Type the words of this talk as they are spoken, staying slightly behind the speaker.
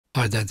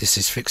Hi there, this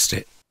is Fixed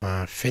It.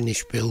 I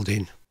finished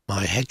building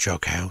my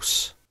hedgehog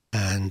house,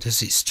 and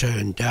as it's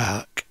turned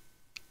dark,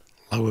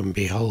 lo and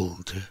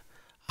behold,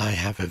 I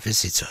have a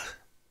visitor.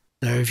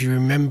 Now, if you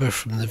remember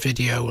from the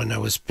video when I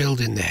was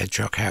building the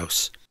hedgehog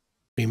house,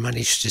 we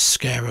managed to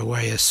scare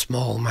away a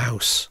small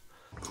mouse.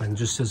 And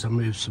just as I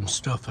moved some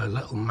stuff, a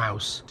little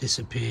mouse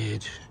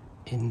disappeared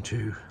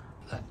into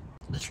that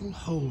little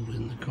hole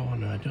in the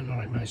corner. I don't know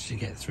how it managed to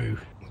get through.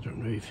 I don't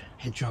know if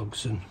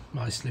hedgehogs and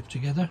mice live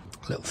together.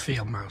 A little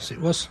field mouse it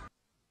was,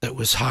 that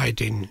was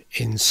hiding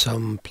in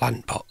some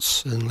plant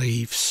pots and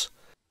leaves.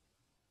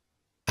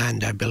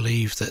 And I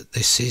believe that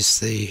this is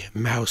the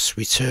mouse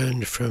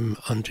returned from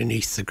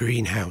underneath the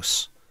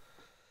greenhouse.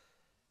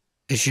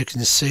 As you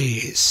can see,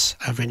 it's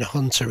having a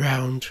hunt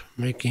around,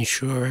 making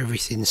sure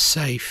everything's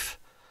safe.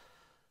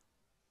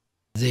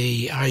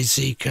 The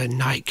iZika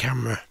night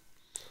camera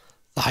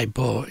that I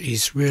bought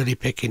is really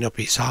picking up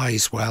its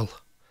eyes well.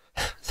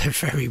 They're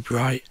very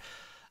bright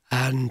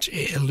and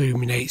it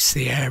illuminates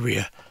the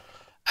area.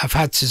 I've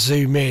had to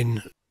zoom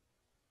in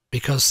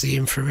because the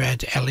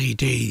infrared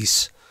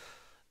LEDs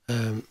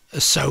are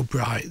so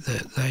bright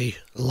that they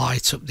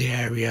light up the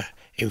area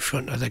in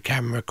front of the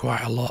camera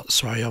quite a lot,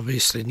 so I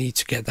obviously need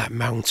to get that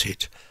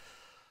mounted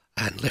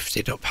and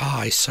lifted up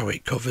high so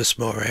it covers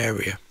more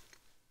area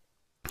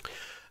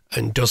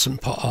and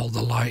doesn't put all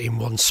the light in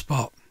one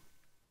spot.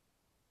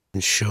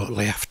 And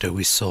shortly after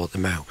we saw the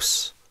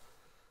mouse,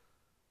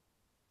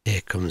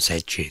 here comes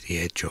Edgy the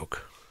hedgehog.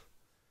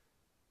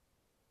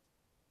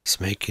 He's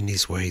making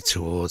his way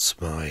towards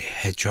my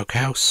hedgehog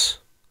house,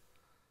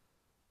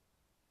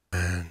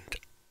 and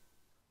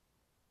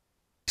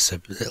he's a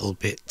little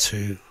bit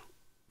too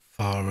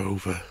far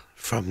over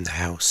from the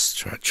house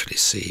to actually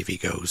see if he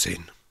goes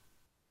in.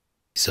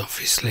 He's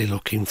obviously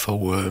looking for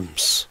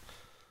worms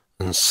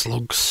and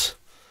slugs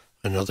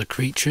and other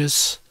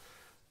creatures,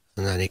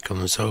 and then he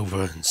comes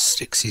over and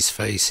sticks his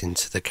face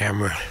into the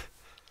camera.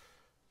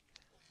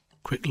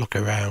 Quick look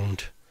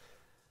around,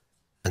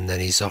 and then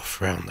he's off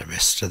around the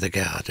rest of the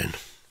garden.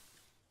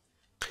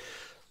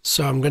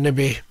 So I'm going to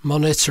be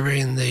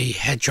monitoring the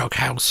hedgehog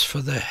house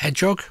for the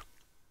hedgehog,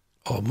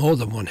 or more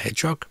than one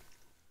hedgehog,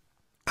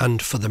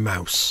 and for the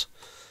mouse,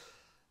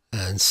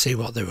 and see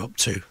what they're up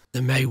to.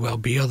 There may well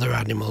be other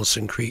animals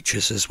and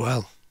creatures as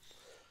well.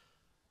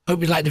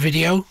 Hope you liked the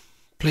video.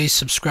 Please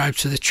subscribe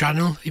to the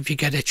channel. If you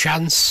get a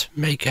chance,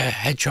 make a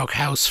hedgehog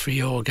house for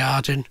your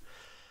garden,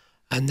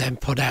 and then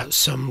put out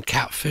some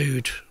cat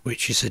food,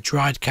 which is a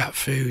dried cat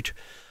food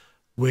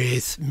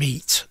with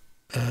meat,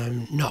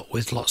 not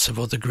with lots of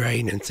other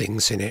grain and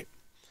things in it.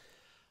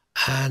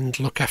 And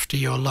look after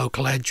your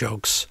local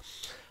hedgehogs.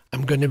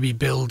 I'm going to be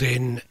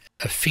building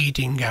a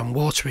feeding and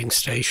watering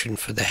station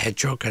for the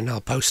hedgehog, and I'll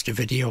post a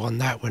video on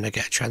that when I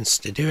get a chance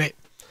to do it.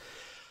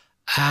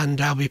 And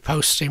I'll be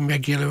posting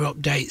regular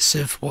updates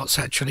of what's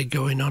actually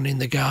going on in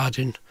the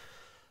garden,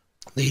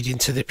 leading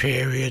to the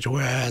period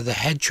where the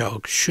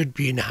hedgehog should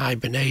be in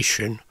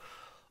hibernation,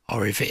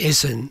 or if it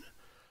isn't,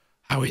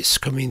 how it's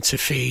coming to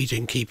feed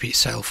and keep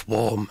itself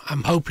warm.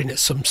 I'm hoping at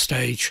some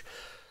stage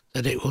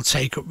that it will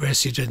take up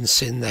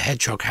residence in the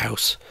hedgehog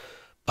house,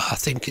 but I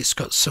think it's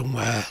got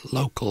somewhere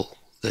local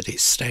that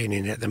it's staying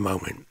in at the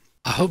moment.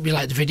 I hope you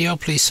liked the video.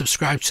 Please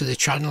subscribe to the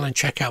channel and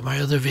check out my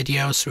other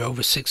videos. There are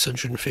over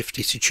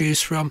 650 to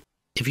choose from.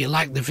 If you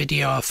like the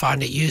video or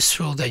find it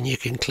useful, then you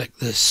can click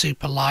the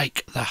super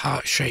like, the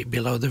heart shape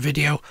below the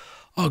video,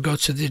 or go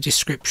to the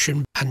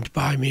description and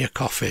buy me a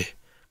coffee,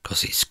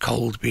 because it's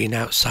cold being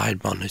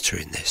outside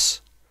monitoring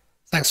this.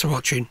 Thanks for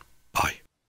watching. Bye.